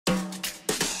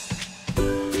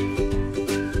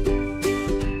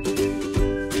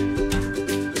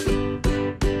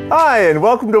Hi, and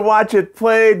welcome to Watch It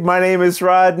Played. My name is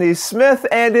Rodney Smith,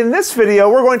 and in this video,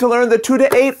 we're going to learn the 2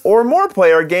 to 8 or more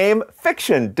player game,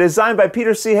 Fiction, designed by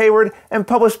Peter C. Hayward and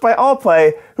published by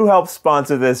AllPlay, who helped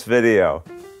sponsor this video.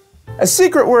 A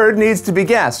secret word needs to be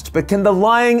guessed, but can the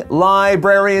lying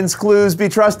librarian's clues be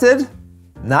trusted?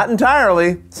 Not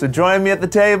entirely, so join me at the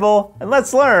table, and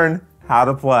let's learn how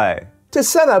to play. To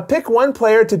set up, pick one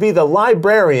player to be the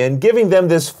librarian, giving them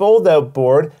this fold-out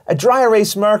board, a dry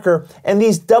erase marker, and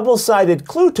these double-sided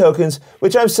clue tokens,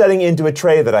 which I'm setting into a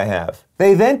tray that I have.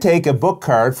 They then take a book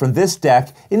card from this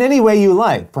deck in any way you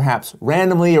like, perhaps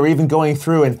randomly or even going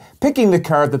through and picking the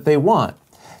card that they want.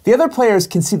 The other players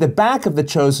can see the back of the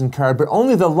chosen card, but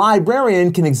only the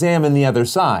librarian can examine the other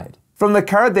side. From the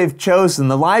card they've chosen,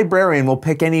 the librarian will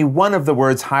pick any one of the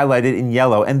words highlighted in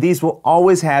yellow, and these will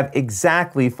always have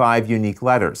exactly 5 unique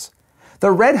letters.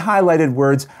 The red highlighted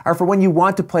words are for when you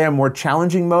want to play a more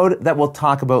challenging mode that we'll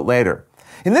talk about later.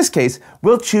 In this case,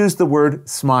 we'll choose the word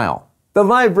smile. The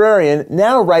librarian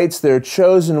now writes their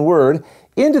chosen word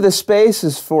into the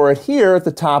spaces for it here at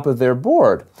the top of their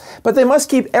board. But they must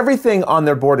keep everything on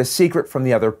their board a secret from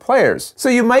the other players. So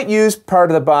you might use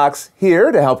part of the box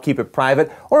here to help keep it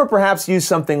private, or perhaps use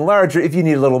something larger if you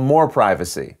need a little more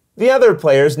privacy. The other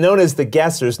players, known as the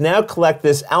guessers, now collect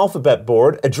this alphabet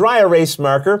board, a dry erase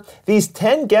marker, these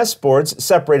 10 guess boards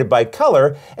separated by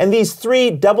color, and these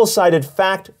 3 double-sided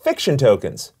fact-fiction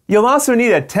tokens. You'll also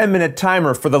need a 10-minute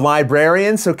timer for the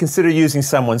librarian, so consider using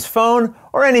someone's phone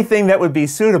or anything that would be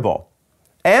suitable.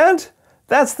 And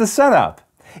that's the setup.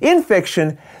 In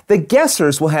Fiction, the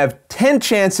guessers will have 10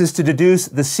 chances to deduce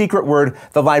the secret word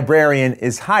the librarian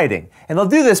is hiding, and they'll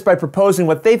do this by proposing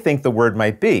what they think the word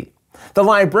might be. The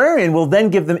librarian will then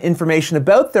give them information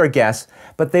about their guess,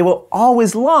 but they will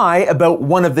always lie about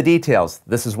one of the details.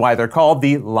 This is why they're called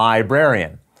the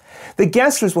librarian. The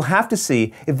guessers will have to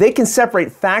see if they can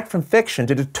separate fact from fiction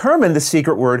to determine the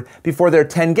secret word before their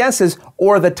 10 guesses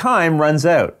or the time runs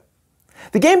out.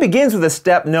 The game begins with a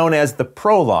step known as the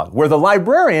Prologue, where the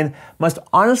librarian must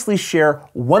honestly share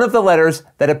one of the letters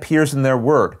that appears in their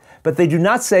word, but they do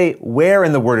not say where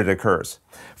in the word it occurs.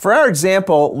 For our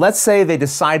example, let's say they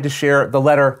decide to share the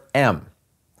letter M.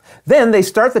 Then they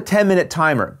start the 10-minute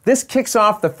timer. This kicks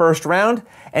off the first round,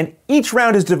 and each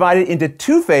round is divided into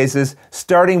 2 phases,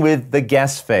 starting with the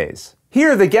guess phase.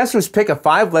 Here, the guessers pick a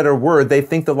 5-letter word they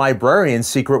think the librarian's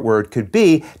secret word could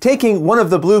be, taking one of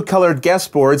the blue-colored guess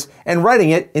boards and writing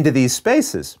it into these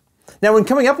spaces. Now, when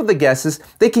coming up with the guesses,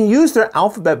 they can use their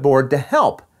alphabet board to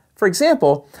help. For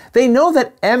example, they know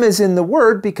that M is in the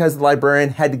word because the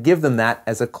librarian had to give them that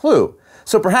as a clue.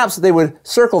 So perhaps they would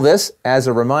circle this as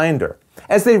a reminder.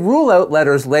 As they rule out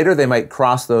letters later, they might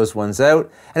cross those ones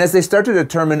out. And as they start to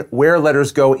determine where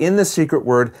letters go in the secret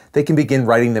word, they can begin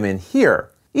writing them in here.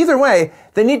 Either way,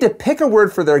 they need to pick a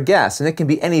word for their guess, and it can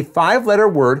be any 5-letter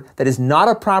word that is not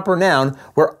a proper noun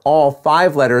where all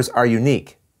 5 letters are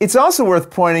unique. It's also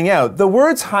worth pointing out the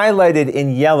words highlighted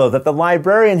in yellow that the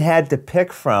librarian had to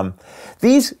pick from.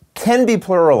 These can be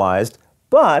pluralized,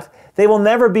 but they will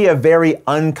never be a very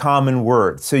uncommon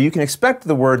word, so you can expect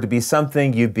the word to be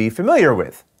something you'd be familiar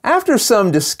with. After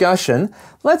some discussion,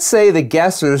 let's say the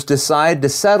guessers decide to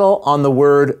settle on the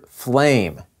word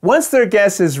flame. Once their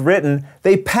guess is written,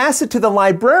 they pass it to the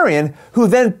librarian, who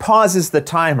then pauses the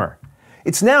timer.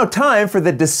 It's now time for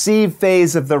the Deceive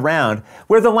phase of the round,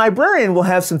 where the librarian will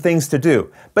have some things to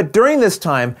do. But during this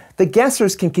time, the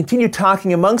guessers can continue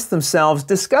talking amongst themselves,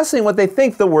 discussing what they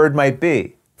think the word might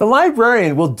be. The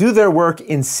librarian will do their work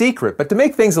in secret, but to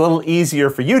make things a little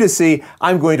easier for you to see,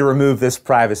 I'm going to remove this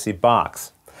privacy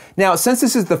box. Now, since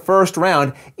this is the first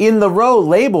round, in the row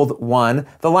labeled 1,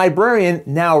 the librarian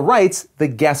now writes the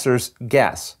guesser's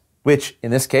guess, which in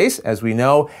this case, as we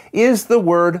know, is the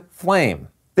word flame.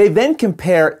 They then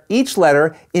compare each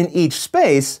letter in each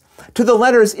space to the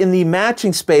letters in the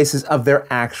matching spaces of their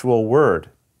actual word.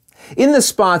 In the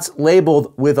spots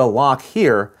labeled with a lock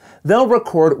here, they'll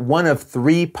record one of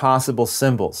 3 possible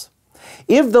symbols.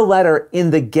 If the letter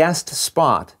in the guessed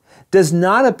spot does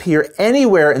not appear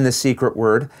anywhere in the secret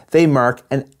word, they mark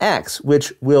an X,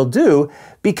 which we'll do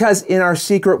because in our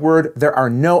secret word there are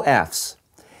no F's.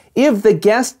 If the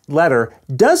guessed letter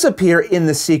does appear in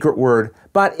the secret word,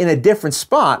 but in a different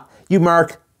spot, you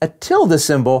mark a tilde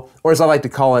symbol, or as I like to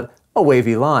call it, a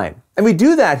wavy line. And we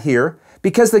do that here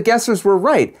because the guessers were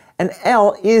right. An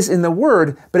L is in the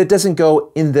word, but it doesn't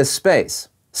go in this space.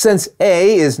 Since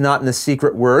A is not in the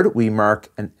secret word, we mark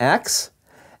an X.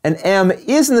 An M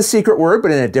is in the secret word, but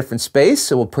in a different space,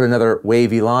 so we'll put another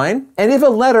wavy line. And if a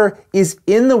letter is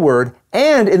in the word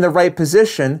and in the right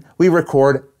position, we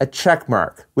record a check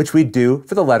mark, which we do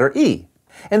for the letter E.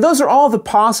 And those are all the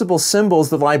possible symbols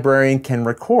the librarian can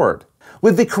record.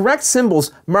 With the correct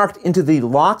symbols marked into the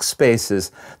lock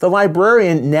spaces, the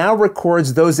librarian now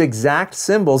records those exact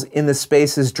symbols in the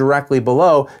spaces directly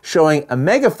below, showing a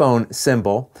megaphone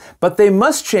symbol, but they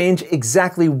must change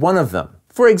exactly one of them.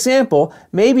 For example,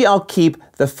 maybe I'll keep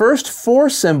the first 4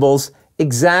 symbols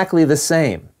exactly the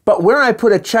same. But where I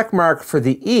put a check mark for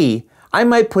the E, I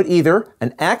might put either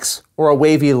an X or a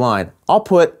wavy line. I'll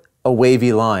put a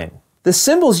wavy line. The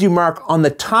symbols you mark on the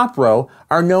top row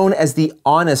are known as the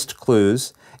honest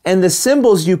clues, and the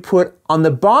symbols you put on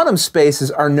the bottom spaces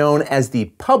are known as the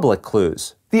public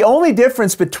clues. The only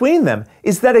difference between them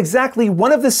is that exactly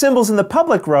one of the symbols in the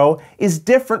public row is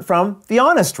different from the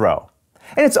honest row.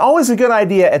 And it's always a good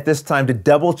idea at this time to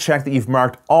double check that you've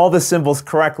marked all the symbols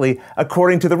correctly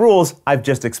according to the rules I've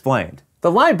just explained.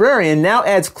 The librarian now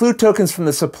adds clue tokens from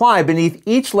the supply beneath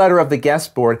each letter of the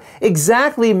guest board,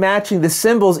 exactly matching the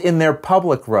symbols in their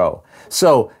public row.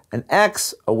 So an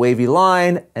X, a wavy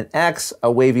line, an X,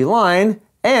 a wavy line,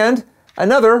 and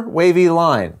another wavy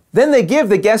line. Then they give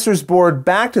the guesser's board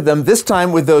back to them, this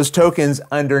time with those tokens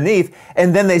underneath,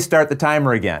 and then they start the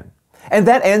timer again. And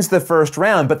that ends the first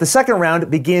round, but the second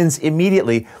round begins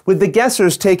immediately with the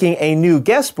guessers taking a new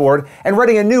guess board and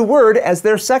writing a new word as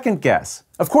their second guess.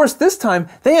 Of course, this time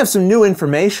they have some new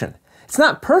information. It's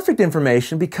not perfect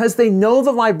information because they know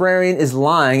the librarian is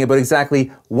lying about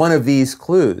exactly one of these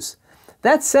clues.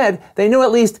 That said, they know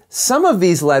at least some of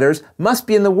these letters must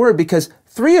be in the word because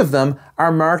 3 of them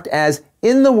are marked as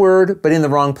in the word but in the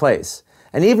wrong place.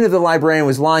 And even if the librarian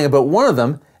was lying about one of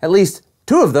them, at least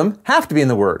 2 of them have to be in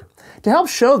the word. To help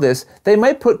show this, they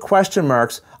might put question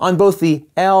marks on both the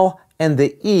L and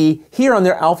the E here on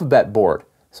their alphabet board.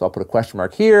 So I'll put a question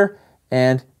mark here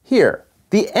and here.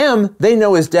 The M they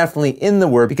know is definitely in the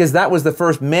word because that was the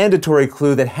first mandatory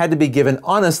clue that had to be given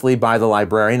honestly by the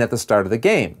librarian at the start of the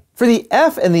game. For the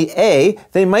F and the A,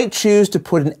 they might choose to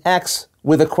put an X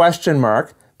with a question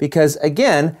mark because,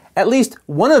 again, at least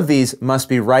one of these must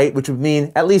be right, which would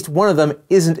mean at least one of them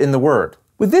isn't in the word.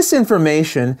 With this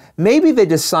information, maybe they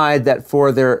decide that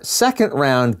for their second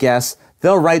round guess,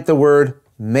 they'll write the word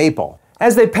maple.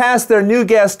 As they pass their new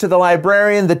guess to the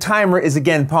librarian, the timer is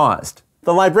again paused.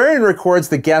 The librarian records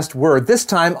the guessed word, this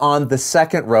time on the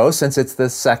second row since it's the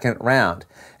second round.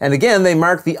 And again, they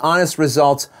mark the honest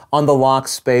results on the lock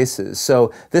spaces.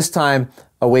 So this time,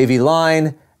 a wavy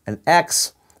line, an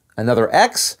X, another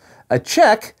X, a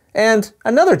check, and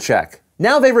another check.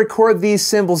 Now they record these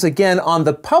symbols again on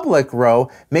the public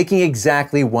row, making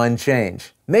exactly one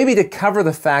change. Maybe to cover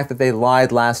the fact that they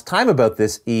lied last time about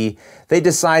this E, they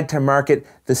decide to mark it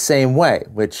the same way,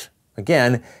 which,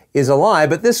 again, is a lie,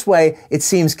 but this way it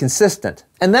seems consistent.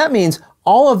 And that means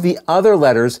all of the other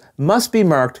letters must be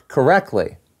marked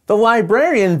correctly. The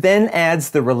librarian then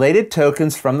adds the related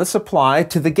tokens from the supply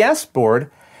to the guest board,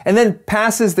 and then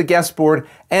passes the guest board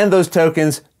and those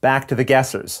tokens back to the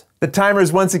guessers. The timer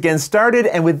is once again started,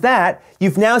 and with that,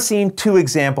 you've now seen 2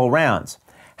 example rounds.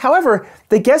 However,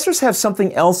 the guessers have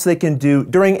something else they can do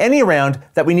during any round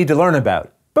that we need to learn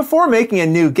about. Before making a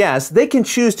new guess, they can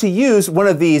choose to use one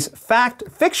of these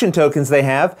fact-fiction tokens they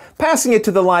have, passing it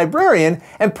to the librarian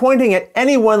and pointing at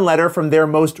any one letter from their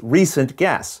most recent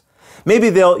guess. Maybe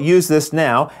they'll use this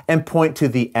now and point to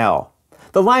the L.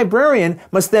 The librarian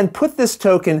must then put this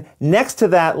token next to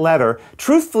that letter,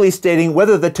 truthfully stating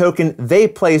whether the token they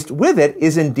placed with it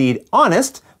is indeed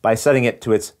honest, by setting it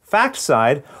to its fact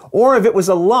side, or if it was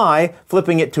a lie,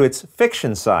 flipping it to its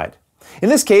fiction side. In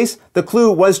this case, the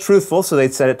clue was truthful, so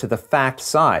they'd set it to the fact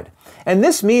side. And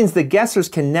this means the guessers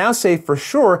can now say for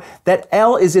sure that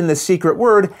L is in the secret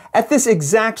word at this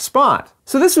exact spot.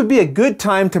 So this would be a good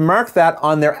time to mark that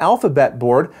on their alphabet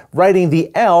board, writing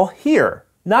the L here.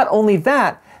 Not only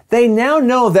that, they now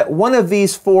know that one of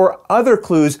these 4 other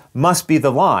clues must be the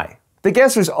lie. The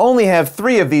guessers only have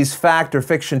 3 of these fact or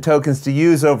fiction tokens to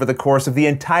use over the course of the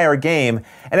entire game,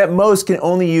 and at most can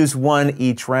only use 1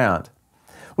 each round.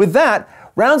 With that,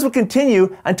 rounds will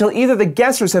continue until either the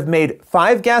guessers have made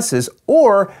 5 guesses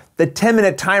or the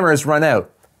 10-minute timer has run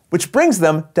out, which brings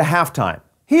them to halftime.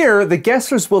 Here, the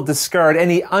guessers will discard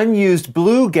any unused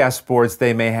blue guess boards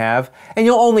they may have, and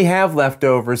you'll only have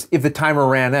leftovers if the timer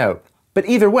ran out. But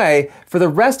either way, for the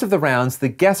rest of the rounds, the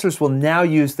guessers will now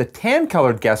use the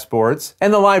tan-colored guess boards,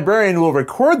 and the librarian will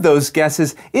record those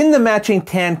guesses in the matching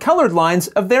tan-colored lines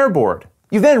of their board.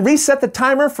 You then reset the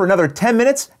timer for another 10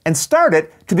 minutes and start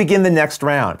it to begin the next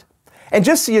round. And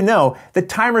just so you know, the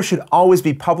timer should always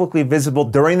be publicly visible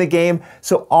during the game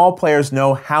so all players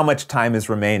know how much time is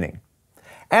remaining.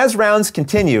 As rounds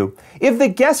continue, if the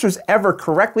guessers ever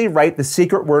correctly write the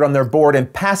secret word on their board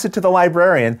and pass it to the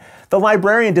librarian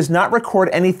does not record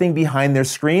anything behind their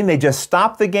screen. They just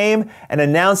stop the game and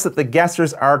announce that the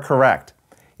guessers are correct.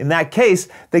 In that case,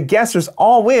 the guessers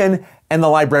all win and the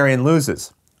librarian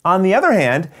loses. On the other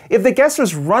hand, if the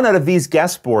guessers run out of these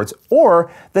guess boards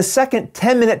or the second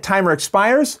 10-minute timer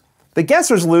expires, the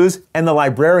guessers lose and the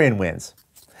librarian wins.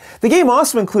 The game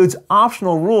also includes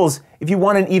optional rules if you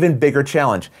want an even bigger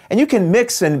challenge, and you can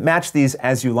mix and match these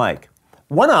as you like.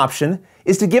 One option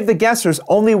is to give the guessers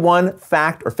only one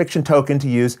fact or fiction token to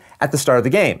use at the start of the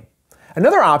game.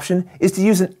 Another option is to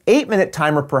use an 8-minute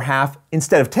timer per half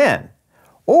instead of 10.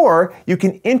 Or you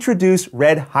can introduce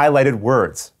red highlighted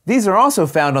words. These are also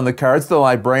found on the cards the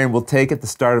librarian will take at the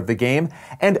start of the game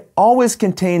and always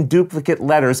contain duplicate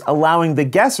letters, allowing the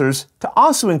guessers to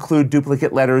also include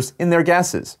duplicate letters in their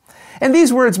guesses. And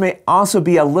these words may also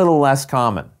be a little less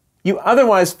common. You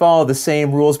otherwise follow the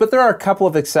same rules, but there are a couple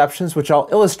of exceptions which I'll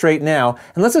illustrate now.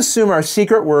 And let's assume our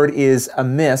secret word is a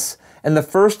miss, and the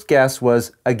first guess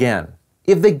was again.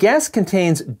 If the guess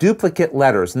contains duplicate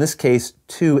letters, in this case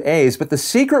 2 A's, but the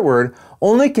secret word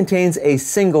only contains a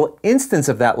single instance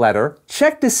of that letter,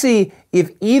 check to see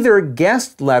if either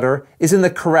guessed letter is in the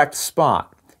correct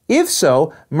spot. If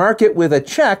so, mark it with a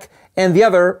check and the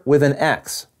other with an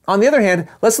X. On the other hand,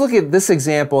 let's look at this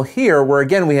example here where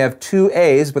again we have 2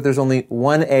 A's, but there's only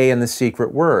 1 A in the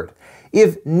secret word.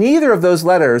 If neither of those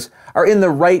letters are in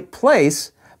the right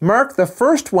place, mark the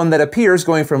first one that appears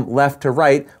going from left to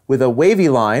right with a wavy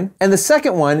line, and the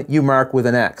second one you mark with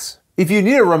an X. If you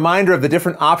need a reminder of the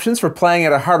different options for playing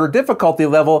at a harder difficulty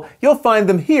level, you'll find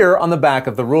them here on the back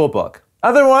of the rulebook.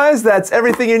 Otherwise, that's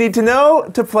everything you need to know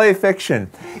to play fiction.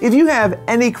 If you have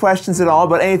any questions at all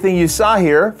about anything you saw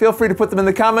here, feel free to put them in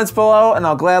the comments below and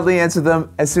I'll gladly answer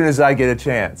them as soon as I get a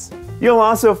chance. You'll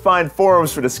also find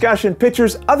forums for discussion,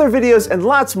 pictures, other videos, and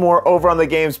lots more over on the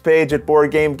games page at Board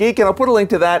Game Geek, and I'll put a link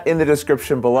to that in the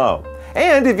description below.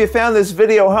 And if you found this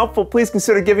video helpful, please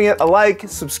consider giving it a like,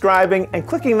 subscribing, and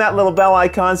clicking that little bell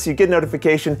icon so you get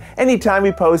notification anytime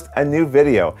we post a new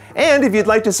video. And if you'd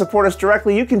like to support us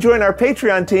directly, you can join our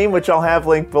Patreon team, which I'll have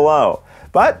linked below.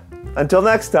 But until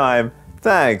next time,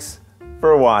 thanks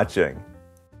for watching.